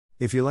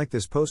If you like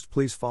this post,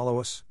 please follow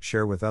us,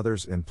 share with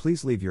others, and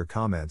please leave your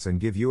comments and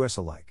give us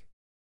a like.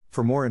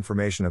 For more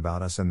information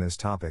about us and this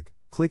topic,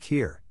 click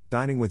here,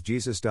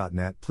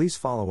 diningwithjesus.net. Please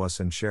follow us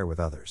and share with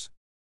others.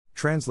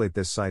 Translate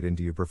this site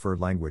into your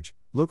preferred language.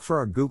 Look for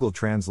our Google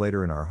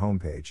Translator in our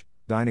homepage,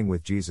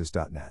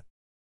 diningwithjesus.net.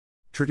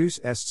 Traduce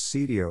este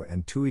sitio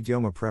en tu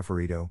idioma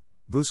preferido.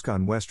 Busca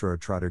nuestro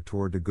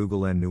traductor de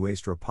Google en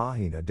nuestra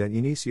página de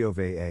inicio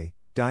va,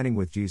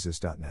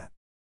 diningwithjesus.net.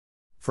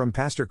 From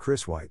Pastor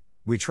Chris White,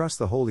 we trust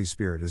the Holy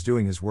Spirit is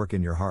doing His work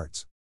in your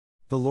hearts.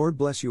 The Lord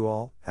bless you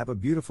all. Have a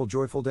beautiful,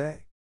 joyful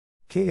day.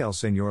 Que el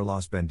Señor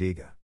los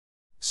bendiga.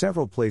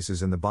 Several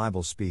places in the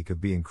Bible speak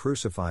of being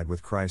crucified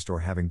with Christ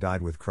or having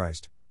died with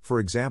Christ, for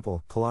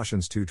example,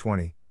 Colossians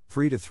 2:20,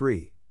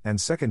 3-3, and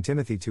 2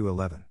 Timothy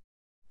 2:11.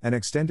 An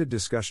extended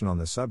discussion on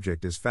the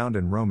subject is found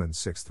in Romans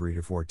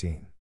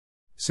 6:3-14.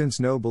 Since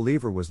no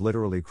believer was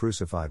literally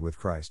crucified with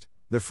Christ,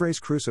 the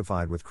phrase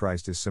crucified with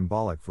Christ is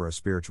symbolic for a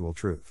spiritual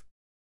truth.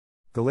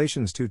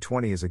 Galatians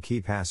 2:20 is a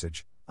key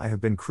passage. I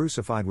have been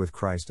crucified with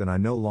Christ and I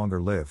no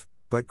longer live,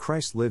 but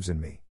Christ lives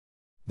in me.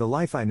 The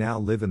life I now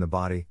live in the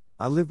body,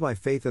 I live by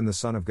faith in the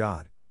Son of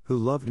God, who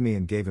loved me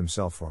and gave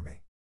Himself for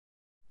me.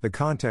 The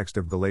context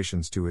of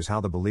Galatians 2 is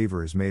how the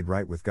believer is made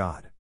right with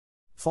God.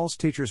 False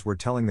teachers were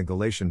telling the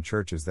Galatian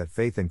churches that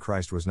faith in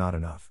Christ was not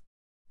enough.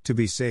 To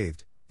be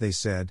saved, they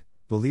said,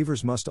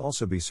 believers must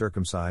also be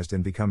circumcised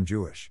and become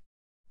Jewish.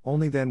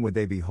 Only then would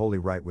they be wholly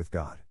right with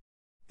God.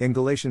 In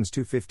Galatians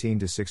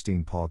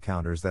 2:15-16, Paul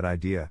counters that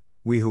idea.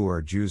 We who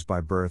are Jews by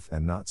birth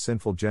and not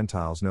sinful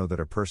Gentiles know that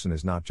a person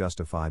is not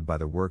justified by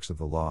the works of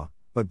the law,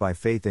 but by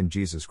faith in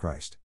Jesus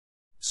Christ.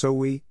 So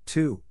we,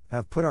 too,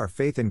 have put our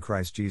faith in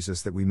Christ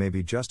Jesus that we may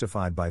be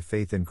justified by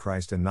faith in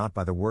Christ and not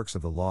by the works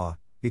of the law,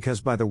 because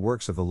by the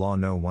works of the law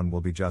no one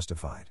will be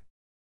justified.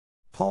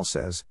 Paul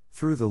says,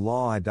 through the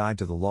law I died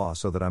to the law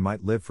so that I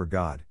might live for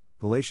God,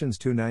 Galatians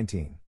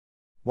 2:19.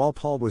 While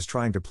Paul was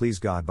trying to please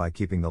God by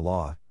keeping the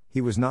law, he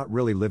was not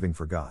really living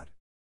for God.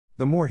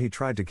 The more he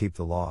tried to keep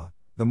the law,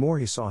 the more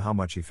he saw how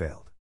much he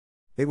failed.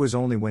 It was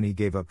only when he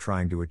gave up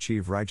trying to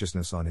achieve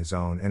righteousness on his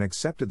own and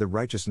accepted the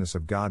righteousness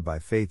of God by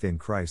faith in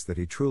Christ that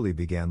he truly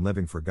began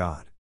living for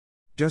God.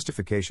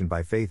 Justification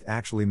by faith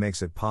actually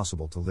makes it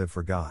possible to live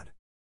for God.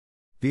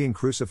 Being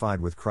crucified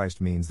with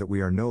Christ means that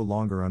we are no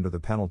longer under the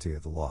penalty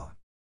of the law.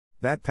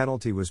 That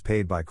penalty was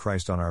paid by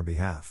Christ on our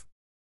behalf.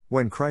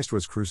 When Christ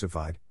was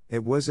crucified,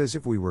 it was as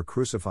if we were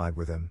crucified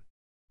with Him.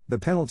 The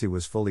penalty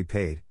was fully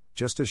paid,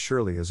 just as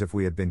surely as if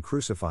we had been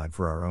crucified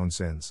for our own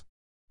sins.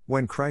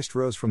 When Christ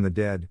rose from the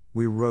dead,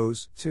 we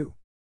rose, too.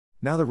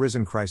 Now the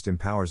risen Christ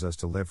empowers us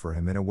to live for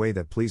Him in a way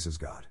that pleases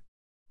God.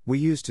 We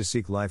used to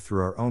seek life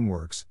through our own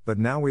works, but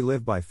now we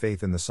live by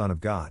faith in the Son of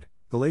God,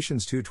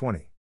 Galatians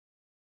 2:20.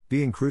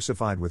 Being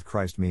crucified with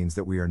Christ means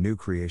that we are new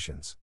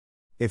creations.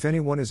 If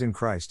anyone is in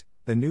Christ,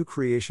 the new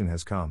creation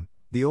has come,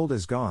 the old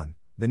is gone,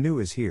 the new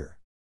is here.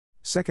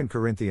 2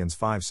 Corinthians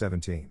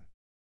 5:17.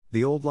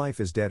 The old life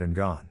is dead and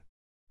gone.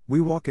 We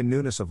walk in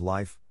newness of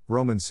life,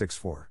 Romans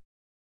 6:4.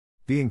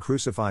 Being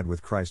crucified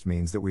with Christ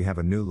means that we have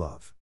a new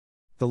love.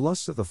 The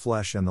lusts of the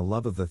flesh and the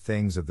love of the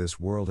things of this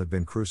world have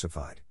been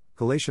crucified,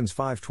 Galatians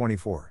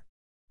 5:24.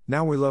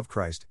 Now we love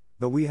Christ,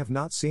 though we have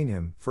not seen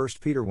Him,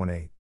 1 Peter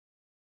 1:8.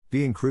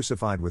 Being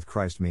crucified with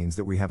Christ means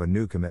that we have a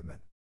new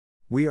commitment.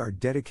 We are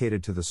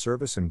dedicated to the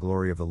service and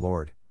glory of the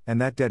Lord, and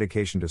that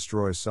dedication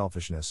destroys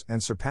selfishness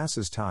and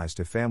surpasses ties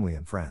to family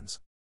and friends.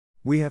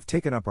 We have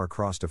taken up our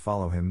cross to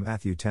follow Him,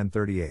 Matthew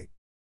 10:38.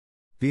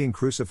 Being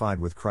crucified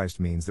with Christ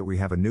means that we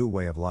have a new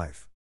way of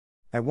life.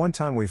 At one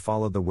time we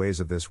followed the ways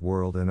of this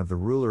world and of the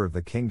ruler of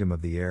the kingdom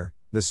of the air,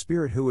 the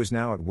spirit who is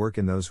now at work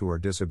in those who are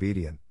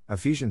disobedient,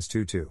 Ephesians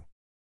 2:2.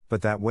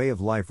 But that way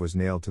of life was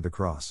nailed to the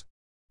cross.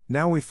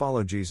 Now we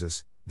follow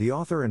Jesus, the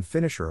author and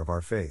finisher of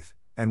our faith,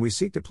 and we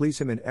seek to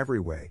please Him in every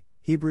way,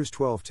 Hebrews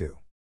 12:2.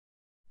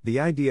 The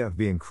idea of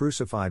being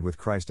crucified with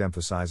Christ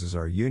emphasizes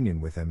our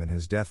union with Him and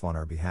His death on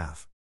our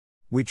behalf.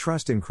 We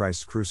trust in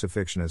Christ's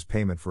crucifixion as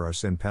payment for our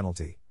sin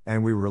penalty,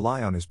 and we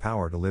rely on His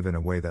power to live in a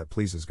way that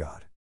pleases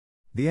God.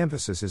 The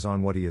emphasis is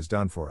on what He has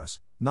done for us,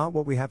 not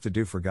what we have to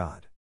do for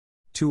God.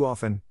 Too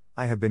often,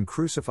 I have been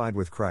crucified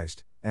with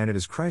Christ, and it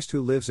is Christ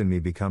who lives in me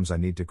becomes I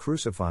need to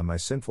crucify my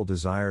sinful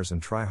desires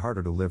and try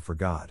harder to live for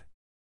God.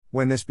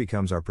 When this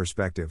becomes our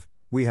perspective,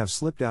 we have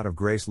slipped out of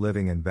grace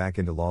living and back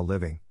into law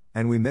living,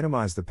 and we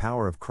minimize the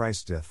power of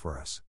Christ's death for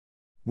us.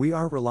 We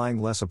are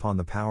relying less upon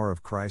the power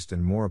of Christ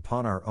and more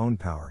upon our own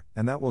power,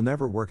 and that will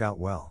never work out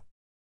well.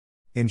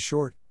 In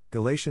short,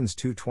 Galatians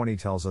 2:20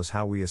 tells us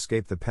how we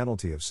escape the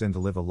penalty of sin to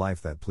live a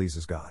life that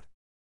pleases God.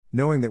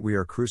 Knowing that we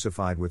are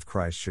crucified with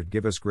Christ should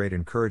give us great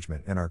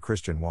encouragement in our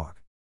Christian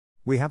walk.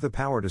 We have the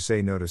power to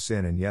say no to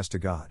sin and yes to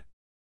God.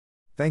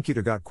 Thank you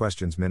to Got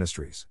Questions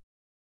Ministries.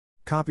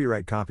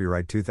 Copyright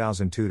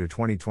 2002 to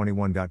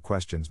 2021 Got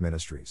Questions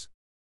Ministries.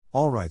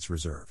 All rights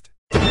reserved.